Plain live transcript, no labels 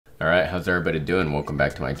Alright, how's everybody doing? Welcome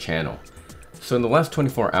back to my channel. So in the last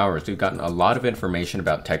 24 hours, we've gotten a lot of information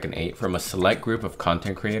about Tekken 8 from a select group of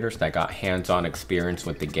content creators that got hands-on experience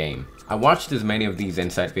with the game. I watched as many of these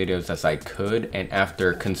insight videos as I could, and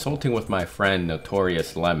after consulting with my friend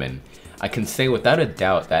Notorious Lemon, I can say without a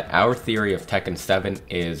doubt that our theory of Tekken 7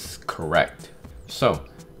 is correct. So,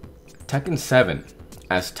 Tekken 7,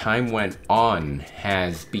 as time went on,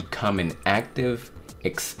 has become an active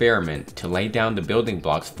experiment to lay down the building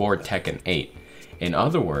blocks for Tekken 8. In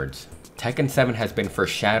other words, Tekken 7 has been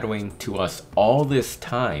foreshadowing to us all this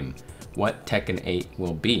time what Tekken 8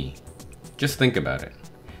 will be. Just think about it.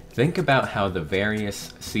 Think about how the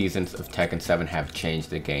various seasons of Tekken 7 have changed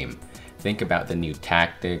the game. Think about the new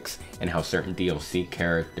tactics and how certain DLC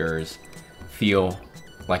characters feel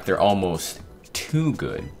like they're almost too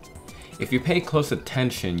good. If you pay close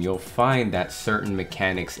attention, you'll find that certain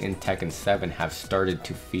mechanics in Tekken 7 have started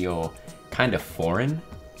to feel kind of foreign.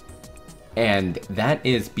 And that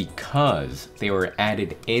is because they were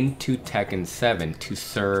added into Tekken 7 to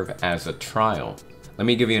serve as a trial. Let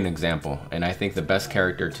me give you an example, and I think the best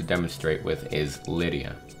character to demonstrate with is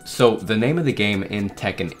Lydia. So the name of the game in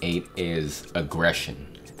Tekken 8 is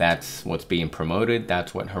Aggression. That's what's being promoted,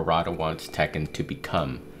 that's what Harada wants Tekken to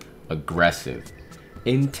become, aggressive.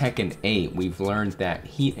 In Tekken 8, we've learned that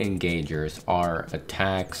heat engagers are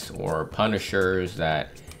attacks or punishers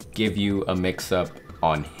that give you a mix-up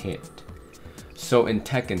on hit. So in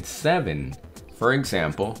Tekken 7, for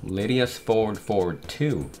example, Lydia's forward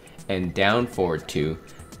 2 and down forward 2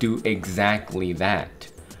 do exactly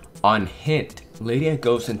that. On hit, Lydia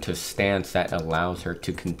goes into a stance that allows her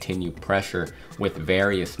to continue pressure with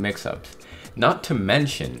various mix-ups. Not to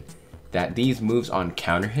mention that these moves on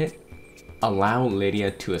counter hit allow Lydia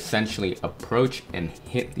to essentially approach and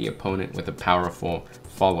hit the opponent with a powerful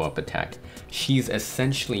follow-up attack. She's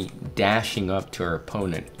essentially dashing up to her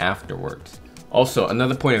opponent afterwards. Also,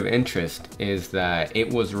 another point of interest is that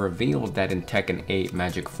it was revealed that in Tekken 8,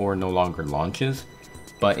 Magic 4 no longer launches,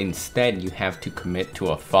 but instead you have to commit to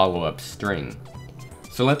a follow-up string.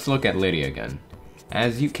 So let's look at Lydia again.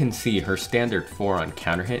 As you can see, her standard 4 on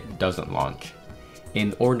counter hit doesn't launch.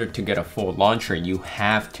 In order to get a full launcher, you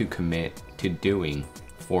have to commit to doing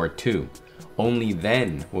 4-2. Only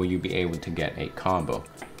then will you be able to get a combo.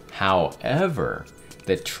 However,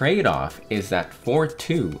 the trade-off is that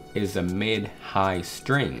 4-2 is a mid-high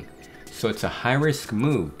string. So it's a high-risk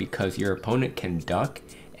move because your opponent can duck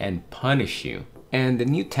and punish you. And the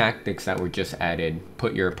new tactics that were just added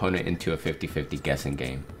put your opponent into a 50-50 guessing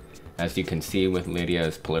game. As you can see with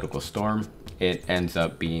Lydia's Political Storm, it ends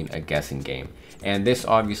up being a guessing game. And this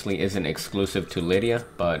obviously isn't exclusive to Lydia,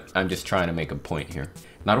 but I'm just trying to make a point here.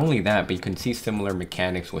 Not only that, but you can see similar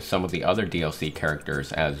mechanics with some of the other DLC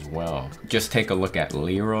characters as well. Just take a look at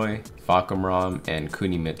Leroy, Fakumram, and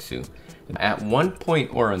Kunimitsu. At one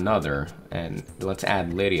point or another, and let's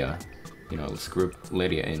add Lydia, let's group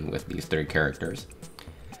Lydia in with these three characters.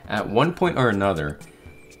 At one point or another,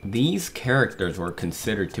 these characters were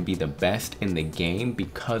considered to be the best in the game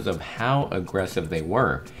because of how aggressive they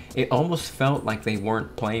were. It almost felt like they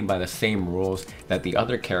weren't playing by the same rules that the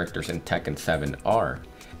other characters in Tekken 7 are.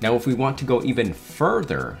 Now, if we want to go even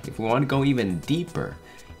further, if we want to go even deeper,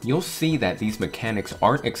 you'll see that these mechanics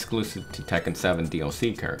aren't exclusive to Tekken 7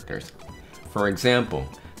 DLC characters. For example,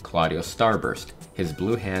 Claudio's Starburst. His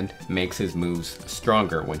blue hand makes his moves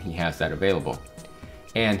stronger when he has that available.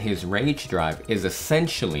 And his Rage Drive is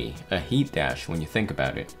essentially a heat dash when you think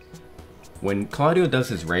about it. When Claudio does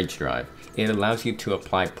his Rage Drive, it allows you to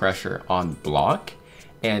apply pressure on block,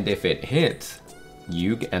 and if it hits,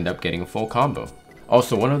 you end up getting a full combo.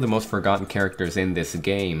 Also, one of the most forgotten characters in this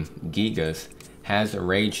game, Gigas, has a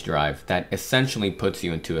Rage Drive that essentially puts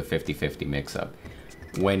you into a 50-50 mix-up.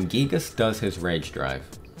 When Gigas does his Rage Drive,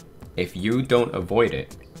 if you don't avoid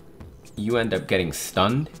it, you end up getting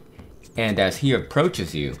stunned. And as he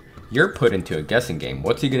approaches you, you're put into a guessing game.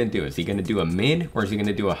 What's he going to do? Is he going to do a mid or is he going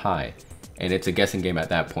to do a high? And it's a guessing game at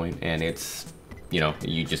that point, and it's,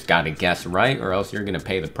 you just got to guess right or else you're going to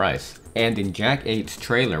pay the price. And in Jack 8's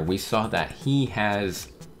trailer, we saw that he has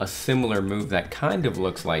a similar move that kind of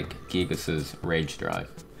looks like Gigas' Rage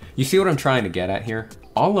Drive. You see what I'm trying to get at here?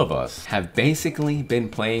 All of us have basically been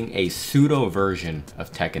playing a pseudo version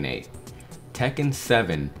of Tekken 8. Tekken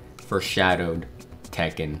 7 foreshadowed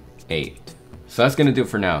Tekken 8. So that's gonna do it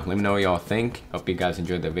for now. Let me know what y'all think. Hope you guys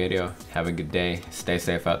enjoyed the video. Have a good day. Stay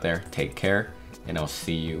safe out there. Take care. And I'll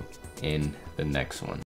see you in the next one.